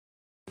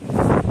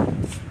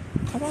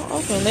don't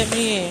open, let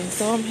me in.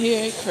 So I'm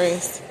here at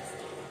Crest.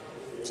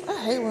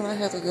 I hate when I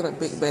have to get a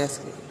big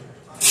basket.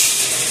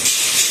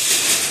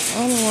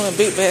 I only want a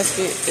big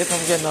basket if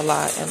I'm getting a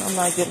lot, and I'm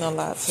not getting a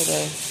lot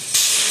today.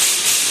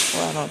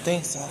 Well, I don't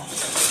think so.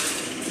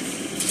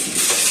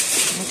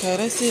 Okay,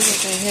 let's see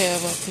what they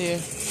have up here.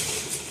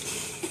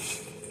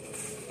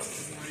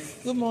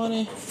 Good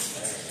morning.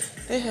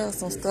 They have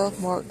some stuff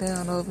marked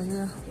down over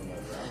here.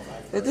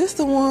 Is this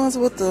the ones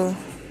with the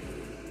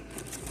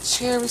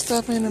cherry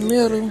stuff in the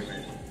middle?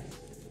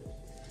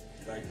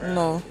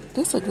 No,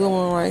 this is a good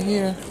one right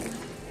here.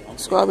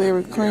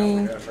 Strawberry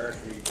cream.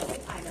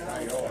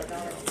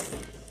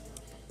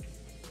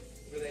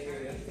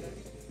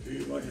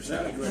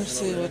 Let's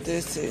see what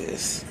this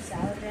is.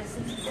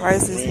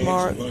 Price is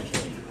marked.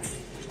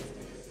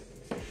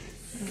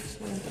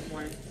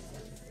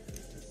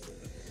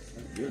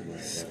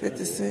 It's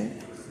 50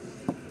 cents.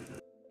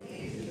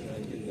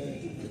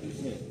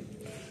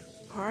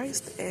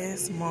 Priced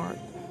as marked.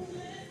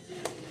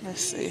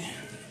 Let's see.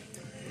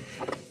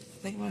 I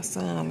think my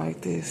son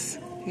like this.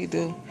 He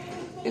do.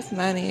 It's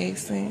 98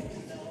 cents.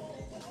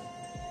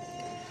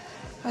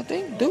 I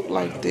think Duke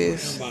like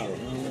this.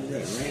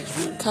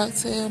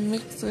 Cocktail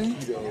mixer,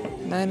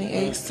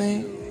 98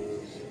 cents.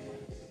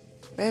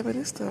 Baby,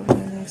 this stuff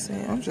 98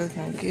 cents. I'm just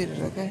gonna get it,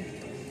 okay?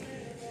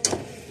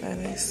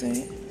 98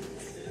 cents.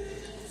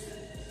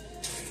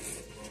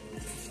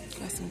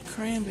 Got some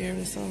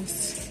cranberry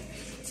sauce.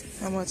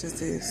 How much is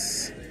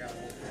this?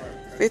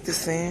 50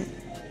 cents.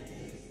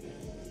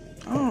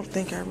 I don't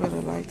think I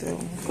really like that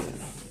one.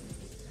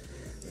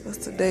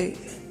 What's the date?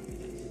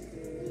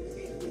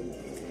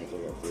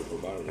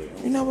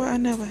 You know what? I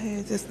never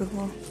had this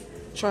before.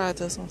 Tried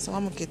this one, so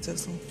I'm gonna get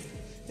this one.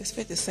 It's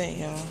 50 cents,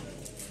 y'all.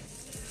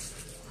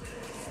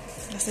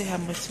 Let's see how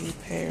much these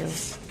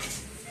pairs.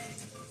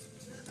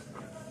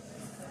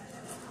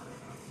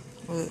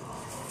 Look.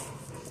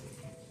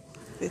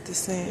 50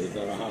 cents.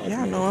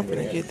 Y'all know I'm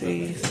gonna get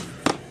these.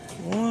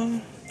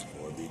 1,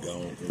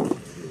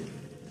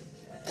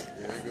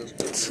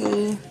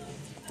 2.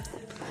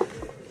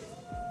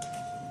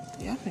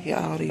 Yeah, I'm gonna get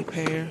all these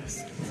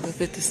pairs for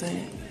 50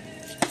 cents.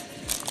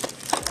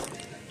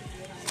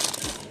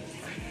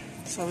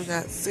 So we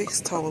got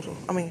 6 total.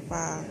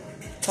 5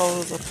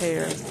 totals of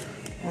pairs.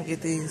 I'm gonna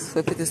get these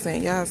for 50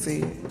 cents. Y'all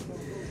see it.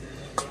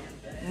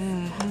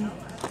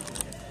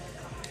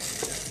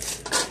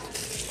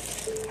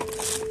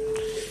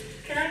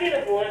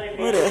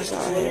 What else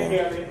y'all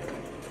have?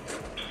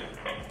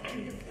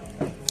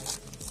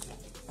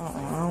 I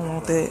don't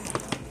want that.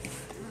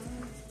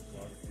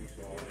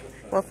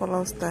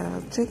 Buffalo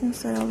style chicken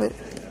salad.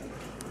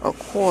 A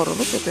quarter.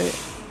 Look at that.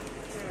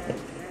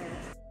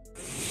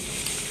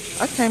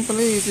 I can't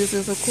believe this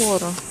is a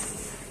quarter.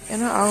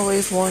 And I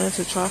always wanted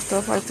to try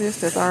stuff like this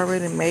that's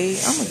already made.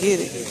 I'm gonna get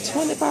it.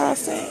 25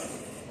 cents.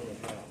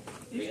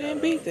 You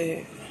can't beat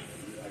that.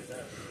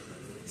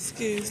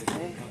 Excuse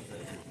me.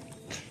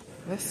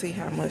 Let's see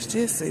how much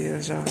this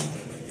is, y'all.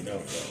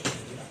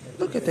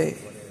 Look at that.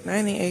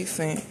 98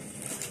 cents.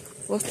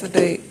 What's the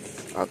date?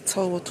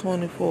 October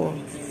 24th.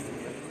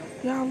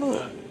 Y'all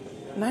look.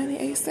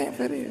 98 cents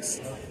for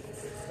this.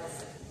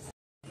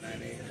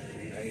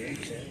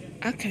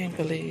 I can't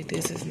believe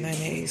this is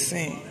 98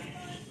 cents.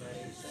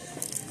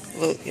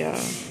 Look, y'all.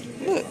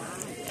 Look.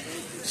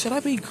 Should I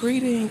be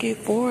greedy and get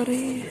 4 of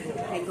these?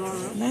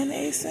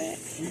 98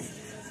 cents?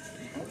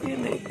 I'm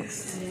getting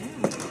this.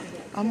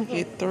 I'm going to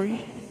get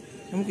 3.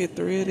 I'm going to get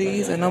 3 of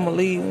these and I'm going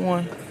to leave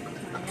 1.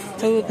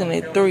 So we're looking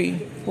at 3,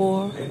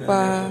 4,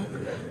 5,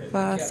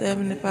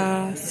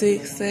 5.75,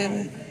 6,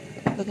 7.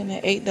 Looking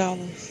at $8.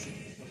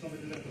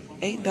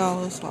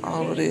 $8 for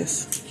all of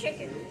this.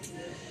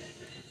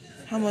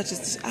 How much is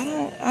this?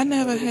 I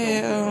never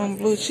had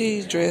blue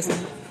cheese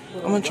dressing.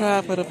 I'm going to try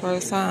it for the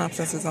first time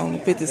since it's only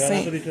 50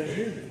 cents.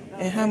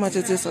 And how much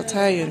is this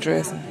Italian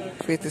dressing?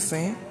 50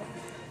 cents.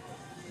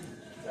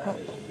 Oh,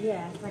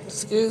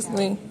 excuse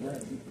me.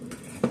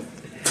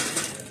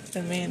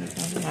 The man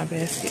is under my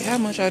basket. How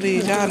much are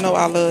these? Y'all know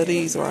I love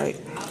these, right?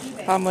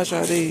 How much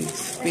are these?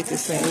 50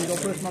 cents.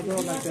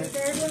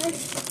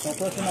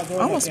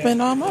 I'm going to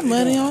spend all my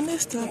money on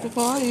this stuff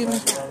before I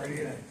even...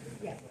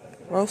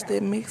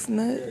 Roasted mixed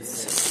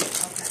nuts.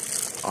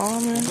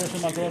 Almond.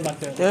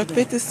 They're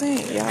 50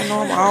 cents. Y'all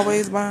know I'm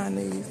always buying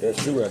these.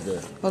 That's 2 right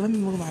there. Oh, let me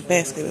move my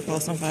basket before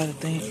somebody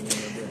thinks.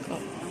 Oh.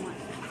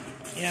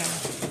 Yeah.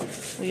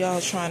 We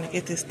all trying to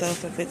get this stuff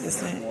for 50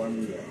 cents.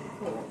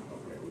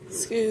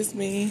 Excuse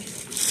me.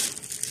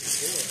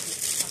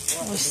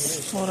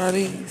 What are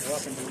these?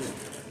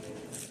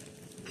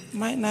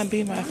 Might not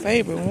be my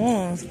favorite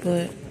ones,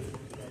 but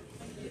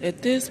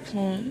at this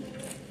point,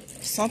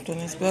 something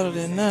is better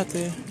than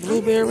nothing.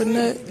 Blueberry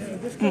nut?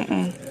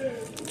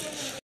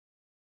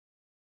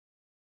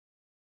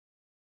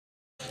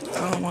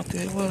 I don't want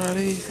that. What are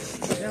these?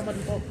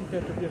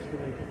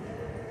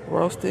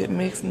 Roasted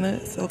mixed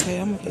nuts. Okay,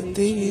 I'm gonna get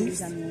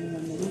these.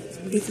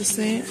 50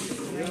 cents.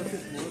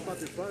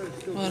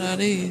 What are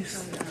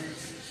these?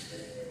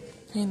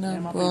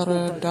 Peanut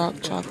butter,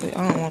 dark chocolate.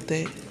 I don't want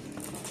that.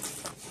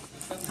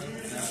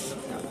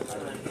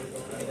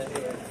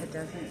 It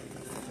doesn't.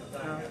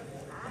 Oh.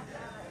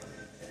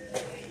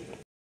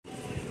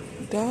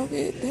 Dog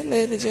it, that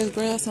lady just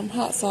grabbed some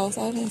hot sauce.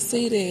 I didn't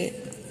see that.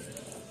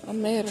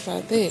 I'm mad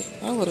about that.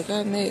 I would have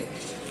gotten that.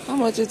 How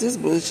much is this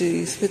blue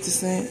cheese? 50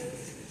 cents.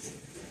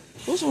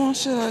 Which one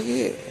should I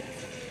get?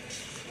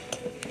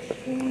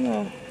 I don't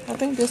know. I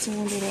think this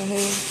one that I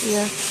have.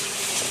 Yeah.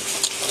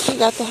 She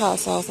got the hot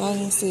sauce. I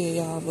didn't see it,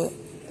 y'all, but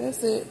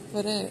that's it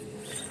for that.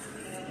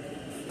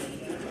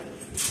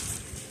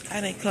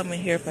 I didn't come in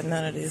here for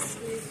none of this,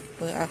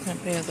 but I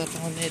couldn't pass up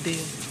on that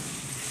deal.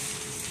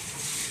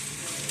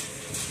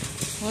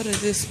 What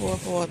is this for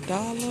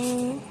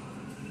 $1?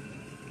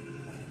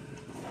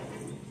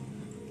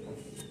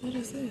 What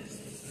is this?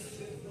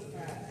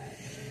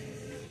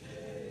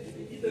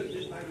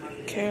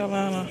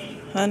 Carolina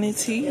honey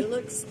tea. It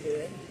looks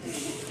good.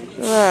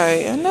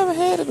 Right. I never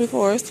had it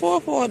before. It's for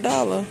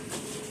 $1.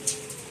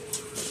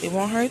 It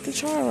won't hurt to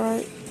try,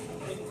 right?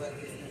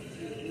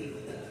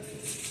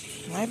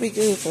 Might be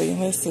good for you.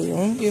 Let's see. I'm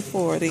going to get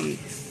 4 of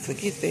these to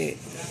get that.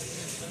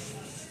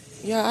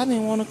 Yeah, I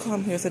didn't want to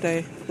come here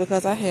today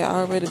because I had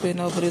already been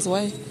over this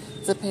way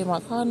to pay my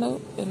car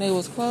note and they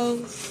was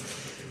closed.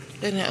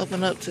 They didn't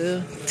open up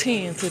till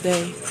 10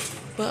 today.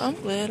 But I'm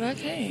glad I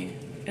came.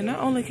 And I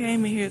only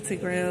came in here to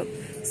grab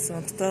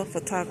some stuff for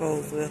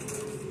tacos with.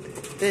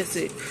 That's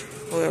it.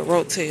 Or a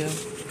rotel.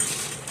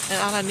 And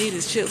all I need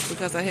is chips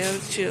because I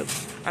have the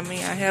chips. I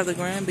mean, I have the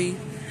ground beef.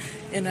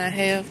 And I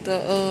have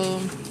the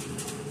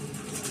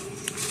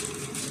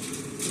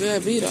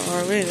Velveeta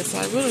already. So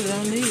I really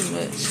don't need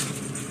much.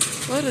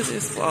 What is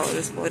this for?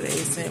 It's 48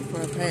 cents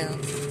per pound.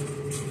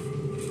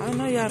 I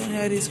know y'all don't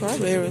have these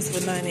strawberries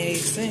for 98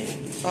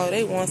 cents. Oh,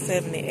 they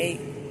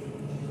 178.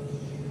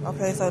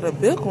 Okay, so the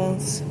big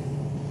ones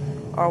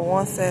are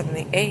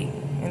 178,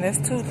 and that's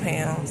 2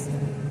 pounds.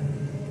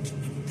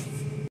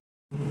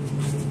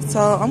 So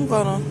I'm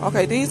gonna,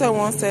 okay, these are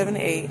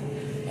 178,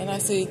 and I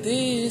see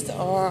these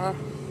are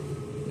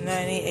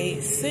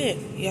 98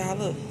 cents. Y'all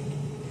look.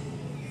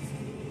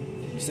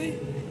 You see?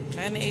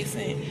 98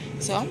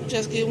 cents. So I'm gonna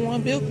just get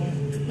one big one.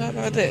 How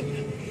about that?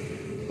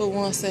 For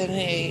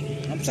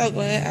 178. I'm so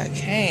glad I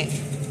came.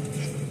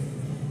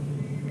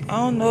 I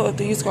don't know if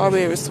these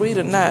strawberries sweet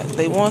or not.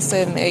 They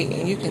 178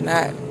 and you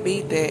cannot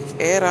beat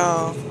that at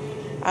all.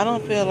 I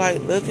don't feel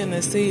like looking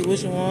to see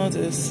which ones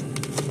is,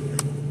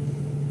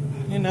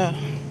 you know,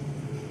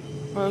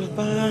 first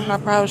buying. I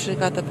probably should have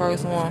got the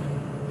first one.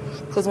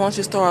 Because once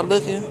you start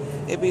looking,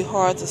 it'd be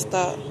hard to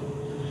stop.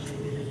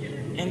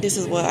 And this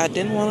is what I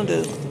didn't want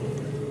to do.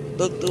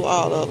 Look through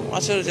all of them. I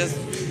should have just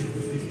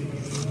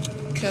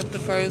kept the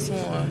first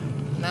one.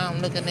 Now I'm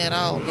looking at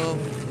all of them.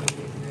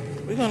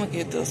 We're going to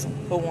get this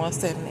one for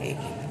 178.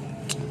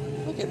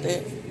 Look at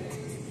that.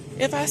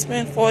 If I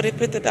spend $40,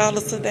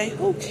 $50 today,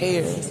 who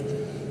cares?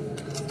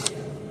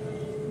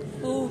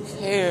 Who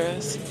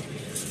cares?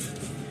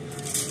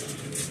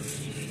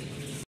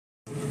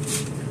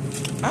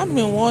 I've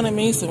been wanting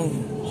me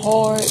some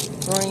hard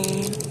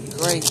green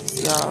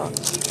grapes, y'all.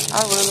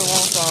 I really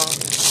want some.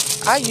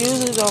 I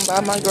usually don't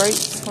buy my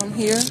grapes from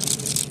here.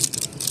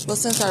 But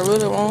since I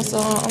really want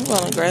some, I'm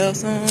going to grab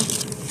some.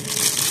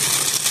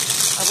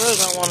 I really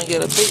don't want to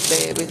get a big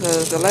bag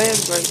because the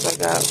last grapes I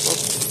got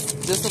was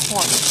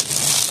disappointing.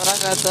 But I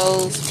got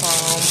those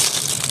from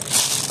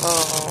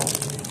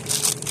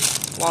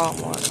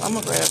Walmart. I'm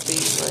going to grab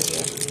these right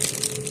here.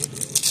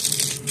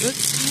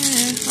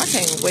 Man, I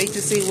can't wait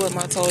to see what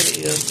my total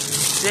is.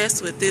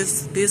 Just with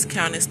this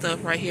discounted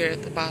stuff right here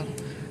at the bottom.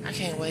 I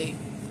can't wait.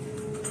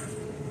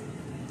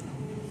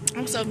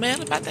 I'm so mad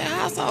about that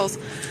hot sauce.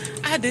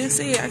 I didn't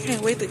see it. I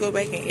can't wait to go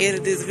back and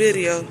edit this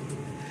video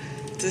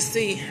to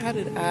see how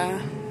did I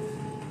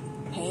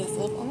pass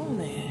up on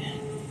that.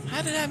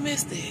 How did I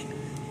miss that?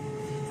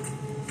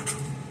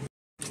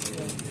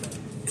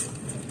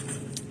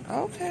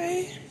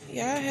 Okay.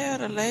 Y'all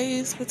had a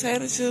Lay's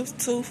potato chips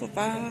 2 for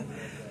 $5.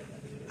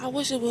 I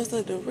wish it was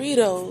the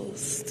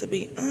Doritos, to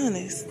be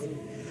honest.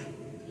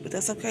 But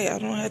that's okay. I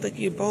don't have to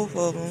get both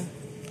of them.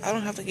 I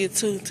don't have to get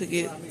 2 to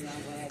get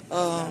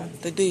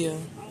the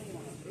deal.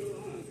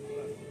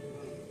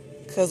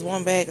 Because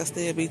one bag will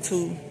still be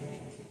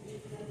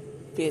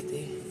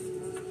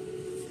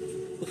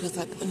 $2.50. Because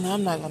no,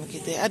 I'm not going to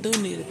get that. I do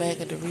need a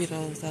bag of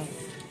Doritos, though.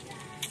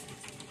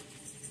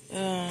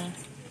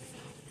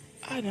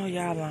 I know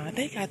y'all lying.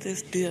 They got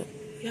this dip.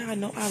 Y'all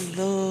know I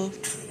love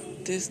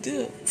this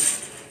dip.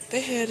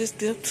 They had this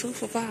dip 2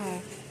 for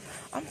 $5.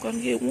 I'm going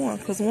to get one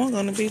because one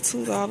going to be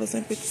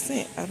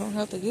 $2.50. I don't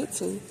have to get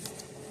 2.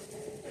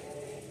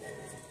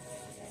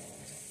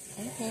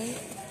 Okay.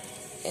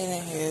 And I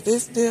had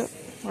this dip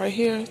right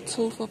here,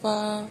 2 for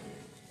 $5.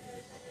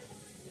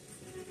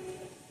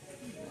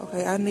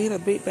 Okay, I need a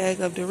big bag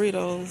of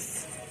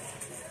Doritos.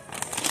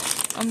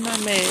 I'm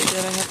not mad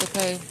that I have to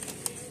pay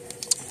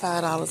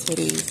 $5 for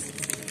these.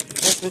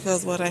 That's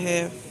because what I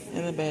have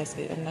in the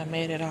basket. I'm not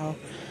mad at all.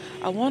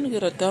 I want to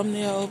get a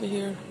thumbnail over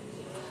here,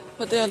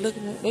 but they're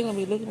gonna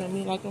be looking at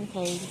me like I'm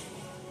crazy.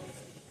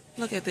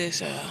 Look at this,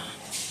 y'all.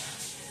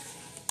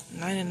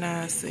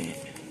 99 cents.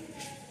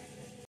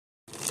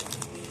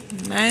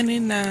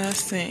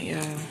 99¢,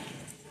 y'all.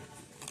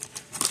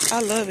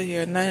 I love it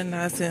here.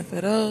 99¢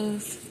 for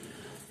those.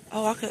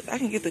 Oh, I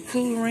can get the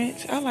Cool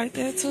Ranch. I like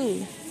that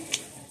too.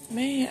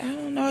 Man, I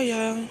don't know,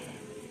 y'all.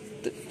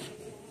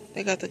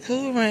 They got the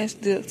Cool Ranch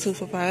dip 2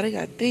 for $5. They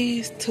got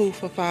these 2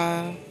 for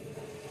 $5.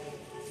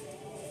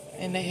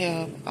 And they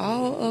have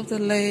all of the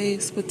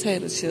Lay's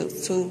potato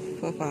chips 2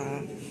 for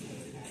 $5.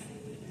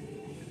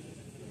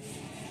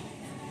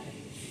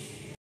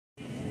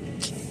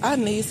 I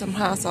need some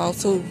hot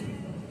sauce too.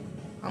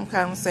 I'm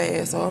kind of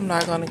sad, so I'm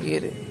not gonna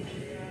get it.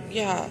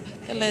 Yeah,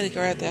 that lady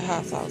grabbed that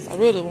hot sauce. I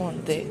really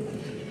wanted that.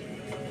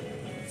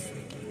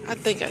 I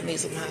think I need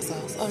some hot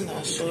sauce. I'm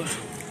not sure.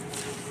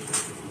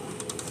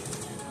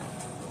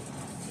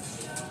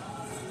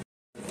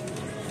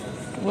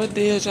 What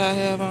deals y'all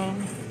have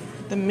on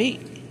the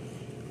meat?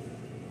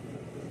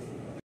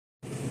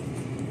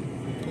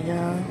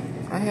 Yeah,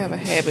 I have a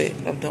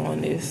habit of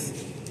doing this.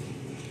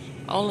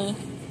 Only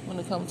when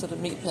it comes to the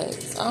meat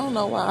packs. I don't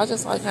know why. I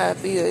just like how it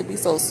feels. It be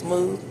so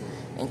smooth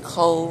and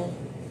cold.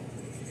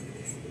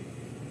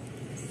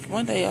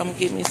 One day I'm gonna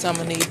get me some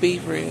of these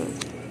beef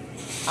ribs.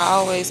 I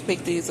always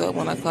pick these up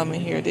when I come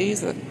in here.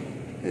 These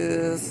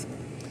is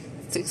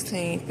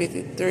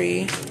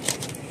 $16.53.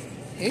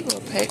 Here go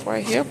a pack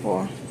right here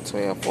for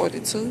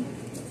 $12.42.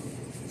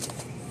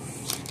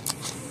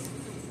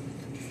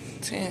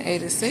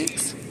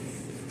 $10.86.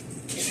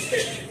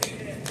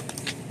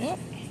 Yep.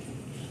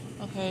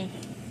 Okay.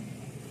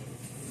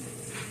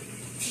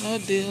 No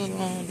deal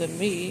on the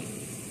meat,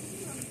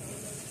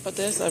 but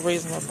that's a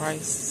reasonable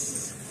price.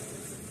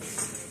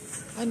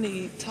 I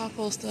need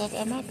taco stuff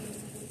at my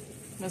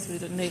must be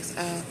the next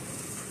aisle.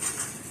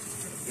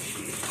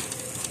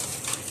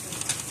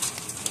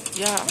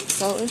 Yeah, I'm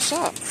so in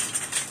shock.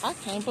 I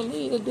can't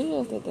believe the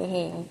deals that they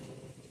have.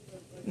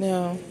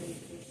 Now,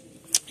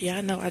 yeah,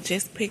 I know I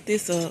just picked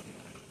this up.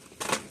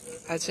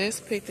 I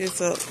just picked this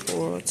up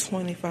for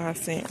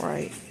 25¢,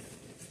 right?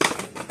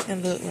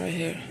 And look right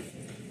here.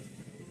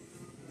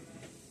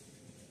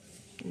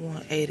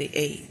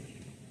 188.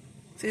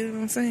 See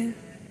what I'm saying?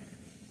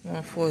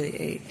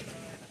 148.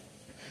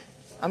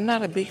 I'm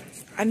not a big,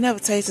 I never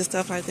tasted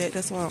stuff like that.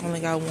 That's why I only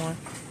got one.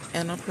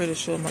 And I'm pretty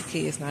sure my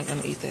kid's not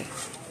going to eat that.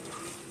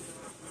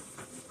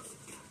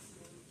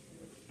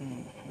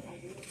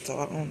 So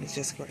I only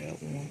just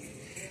grabbed one.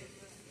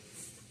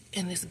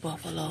 And it's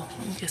buffalo. I'm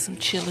going to get some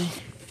chili.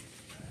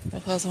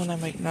 Because when I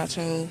make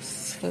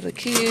nachos for the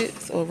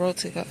kids or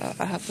roti,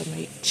 I have to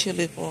make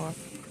chili for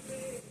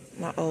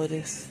my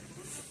oldest.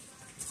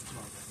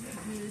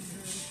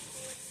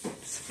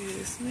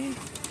 Excuse me.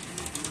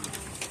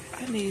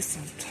 I need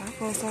some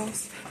taco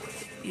sauce.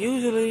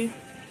 Usually,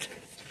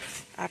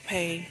 I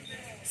pay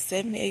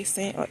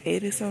 78¢ or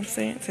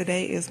 80-some%.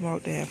 Today is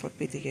marked down for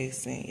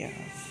 58¢, y'all.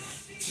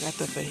 Got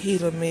the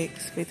fajita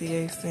mix,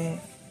 58¢. So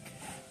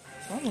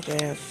I'm gonna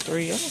grab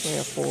 3. I'm gonna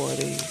grab 4 of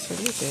these. So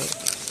look at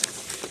that.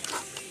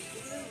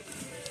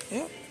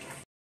 Yep.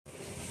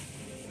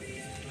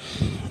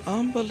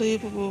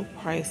 Unbelievable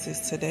prices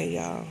today,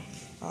 y'all.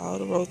 All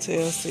the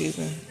Rotel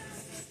season.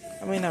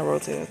 I mean, not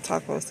Rotel,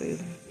 taco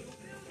season.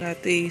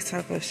 Got these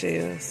taco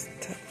shells.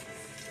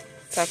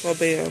 Taco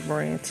Bell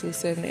brand,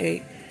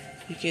 $2.78.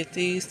 You get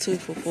these 2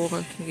 for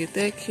 $4. You get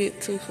that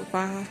kit 2 for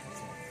 $5.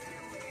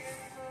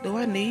 Do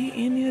I need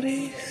any of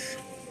these?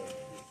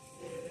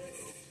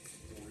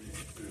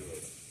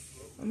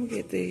 I'm gonna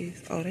get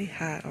these. Oh, they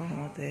hot. I don't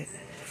want that.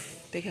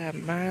 They got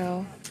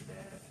mild.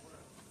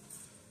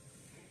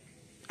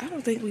 I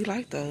don't think we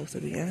like those,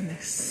 to be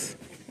honest.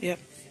 Yep.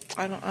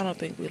 I don't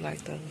think we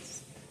like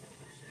those.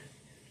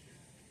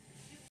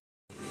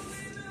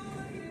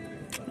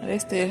 They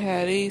still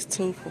have these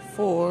 2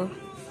 for $4.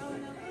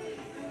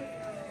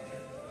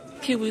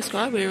 Kiwi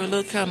strawberry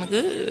look kind of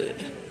good.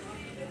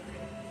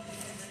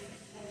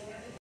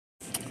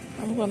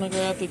 I'm gonna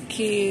grab the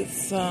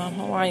kids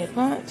Hawaiian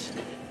Punch.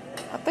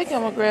 I think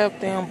I'm gonna grab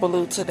them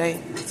blue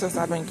today since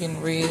I've been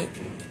getting red.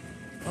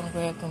 I'm gonna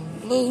grab them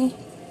blue.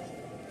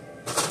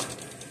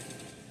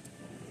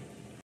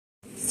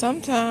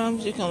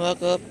 Sometimes you can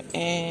look up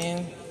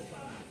and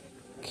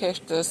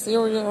catch the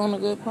cereal on a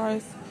good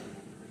price.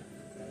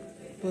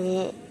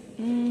 But,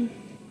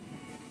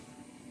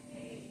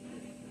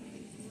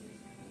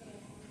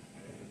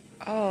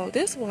 oh,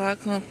 this is why I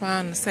couldn't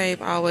find the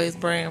Save Always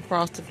brand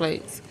Frosted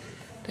Flakes.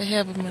 They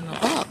have them in a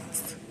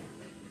box.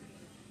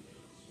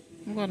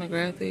 I'm gonna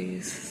grab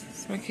these.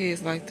 My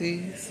kids like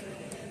these.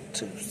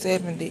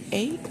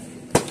 $2.78.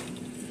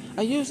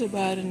 I usually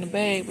buy it in the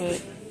bag,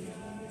 but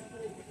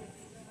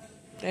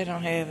they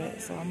don't have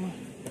it, so I'm gonna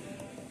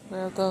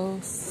grab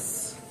those.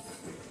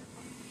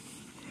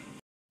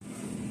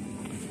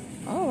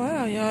 Oh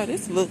wow, y'all,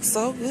 this looks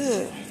so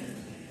good.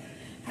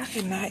 I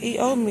cannot eat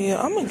oatmeal.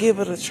 I'm gonna give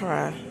it a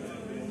try.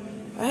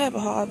 I have a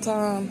hard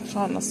time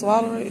trying to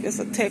swallow it. It's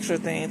a texture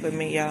thing for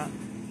me, y'all.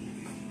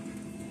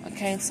 I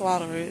can't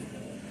swallow it.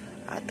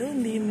 I do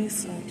need me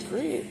some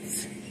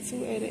grits.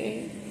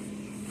 $2.88.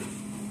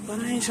 But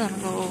I ain't trying to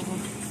go over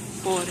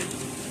 40.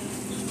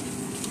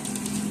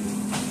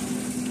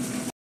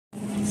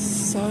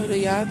 So do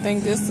y'all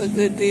think this is a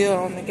good deal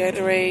on the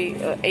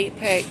Gatorade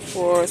 8-pack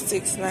for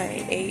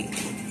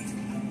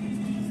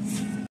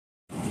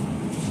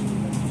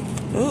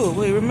 $6.98? Ooh,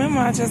 wait, remember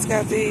I just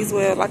got these,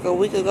 well, like a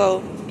week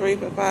ago, 3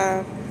 for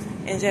 $5.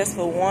 And just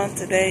for one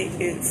today,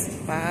 it's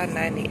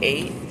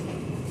 $5.98.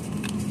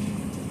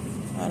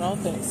 I don't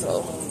think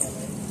so.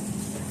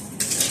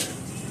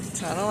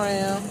 Turn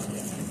around.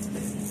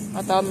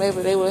 I thought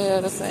maybe they would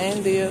have the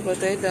same deal,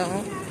 but they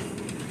don't.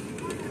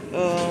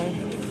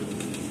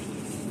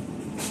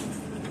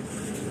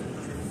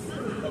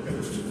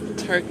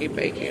 Turkey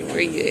bacon, where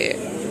you at?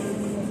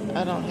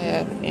 I don't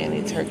have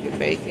any turkey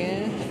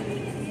bacon.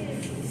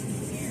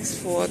 It's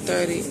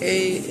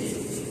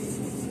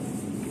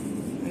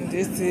 $4.38. And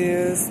this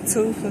is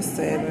 2 for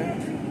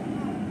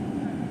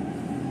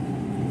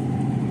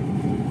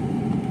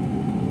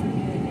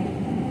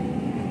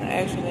 $7. I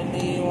actually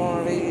need one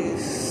of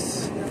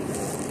these.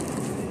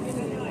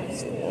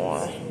 It's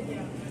one.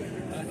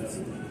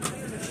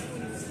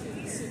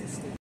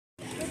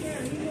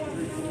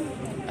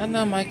 I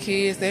know my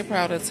kids, they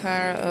probably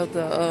tired of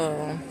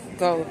the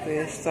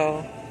goldfish,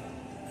 so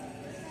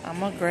I'm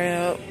gonna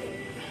grab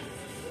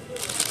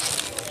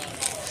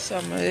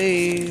some of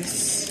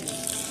these.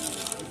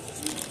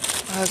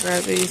 I'll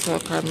grab these for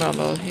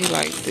Carmelo. He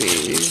likes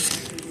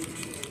these.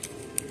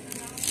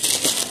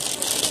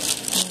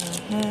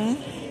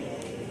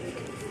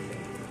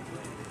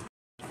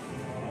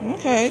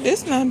 Okay,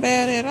 this not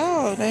bad at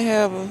all. They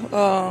have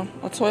a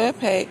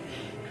 12-pack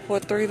for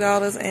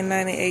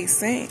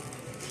 $3.98.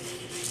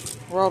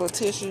 Roll of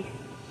tissue.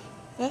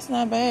 That's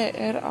not bad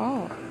at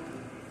all.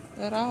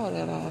 At all.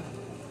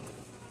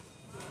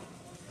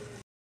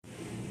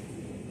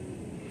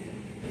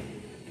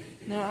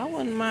 Now, I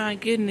wouldn't mind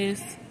getting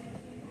this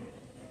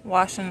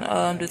washing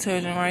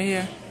detergent right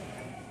here.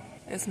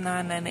 It's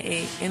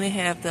 $9.98, and it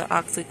have the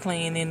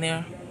OxyClean in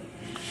there.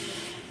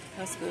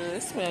 That's good.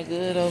 It smells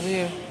good over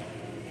here.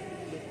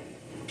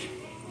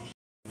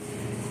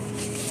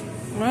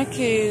 My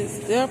kids,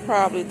 they're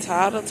probably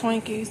tired of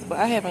Twinkies, but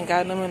I haven't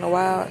gotten them in a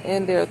while,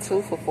 and they're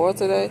 2 for $4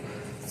 today.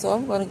 So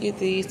I'm going to get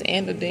these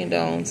and the Ding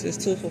Dongs. It's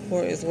 2 for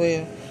 $4 as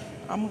well.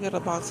 I'm going to get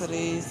a box of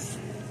these.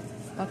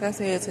 Like I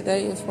said,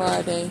 today is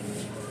Friday.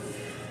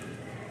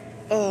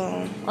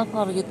 I'll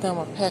probably get them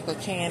a pack of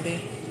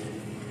candy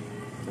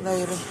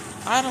later.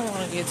 I don't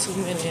want to get too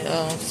many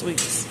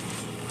sweets.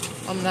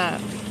 I'm not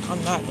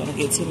going to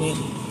get too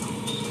many.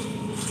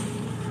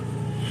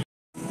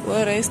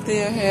 Well, they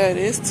still have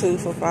this 2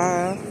 for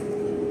 $5.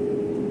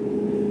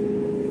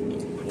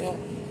 Yeah.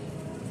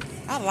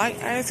 I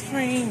like ice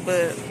cream,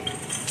 but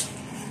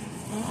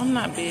I'm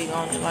not big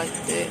on it like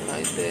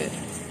that.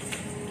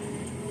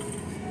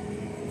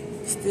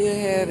 Still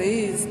have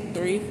these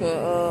 3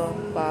 for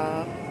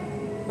 $5.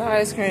 The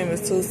ice cream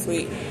is too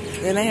sweet.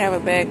 Then they have a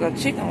bag of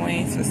chicken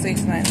wings for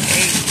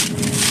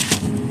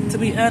 $6.98. To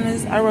be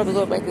honest, I'd rather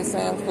go back to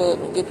Sam's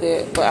Club and get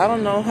that. But I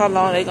don't know how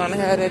long they're gonna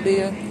have that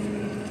deal.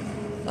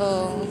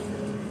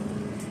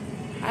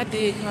 I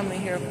did come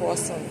in here for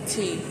some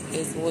tea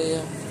as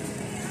well.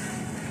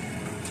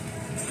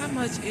 How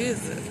much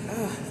is it?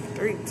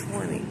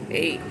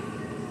 $3.28.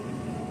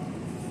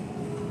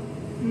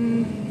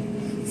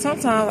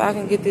 Sometimes I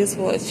can get this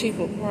for a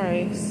cheaper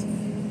price.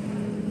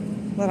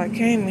 But I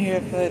came in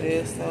here for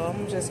this, so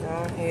I'm just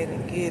going ahead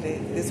and get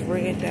it. This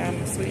Red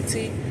Diamond sweet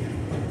tea.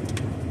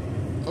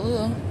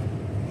 Okay.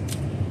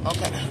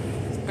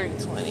 It's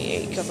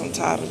 $3.28 because I'm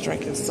tired of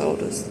drinking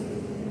sodas.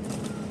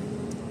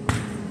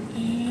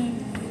 And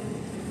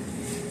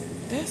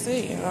that's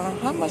it, you know.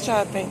 How much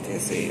y'all think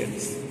this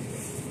is?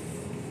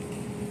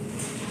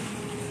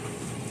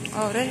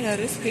 Oh, they have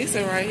this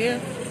pizza right here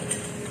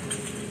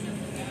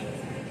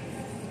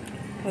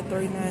for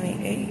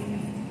 $3.98.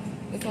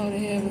 That's all they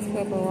have is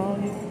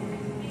pepperoni.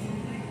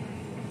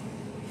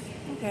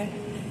 Okay.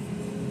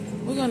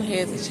 We're gonna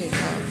head to check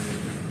out.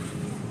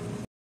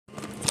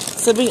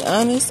 To be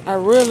honest, I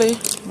really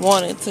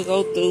wanted to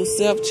go through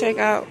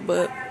self-checkout,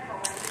 but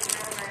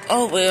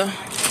oh well.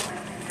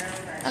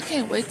 I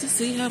can't wait to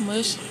see how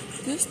much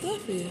this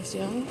stuff is,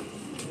 y'all.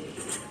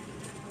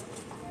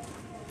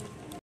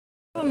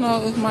 I don't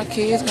know if my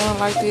kids gonna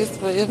like this,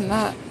 but if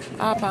not,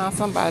 I'll find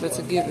somebody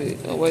to give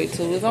it away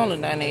to. It's only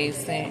 98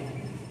 cents.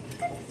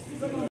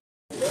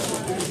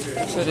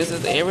 So this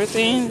is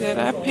everything that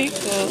I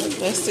picked up.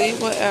 Let's see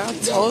what our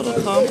total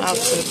come out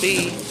to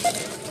be.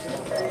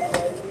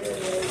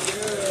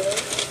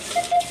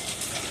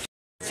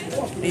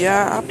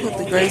 Yeah, I put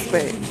the grapes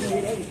back.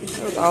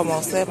 It was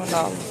almost $7.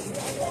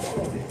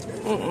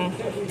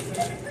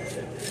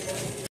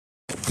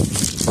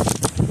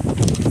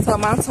 So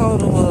my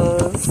total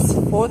was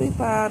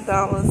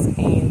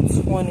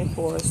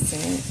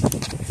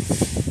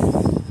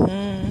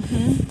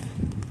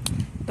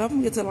 $45.24. Don't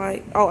forget to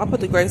like, I put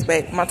the grapes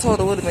back. My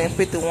total would have been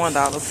 $51.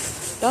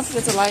 Don't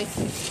forget to like,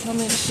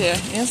 comment, share,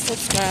 and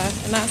subscribe.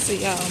 And I'll see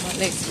y'all on my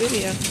next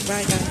video.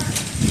 Bye, guys.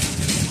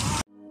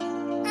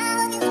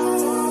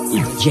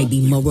 JB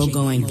Morrow,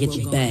 go and get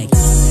your bag.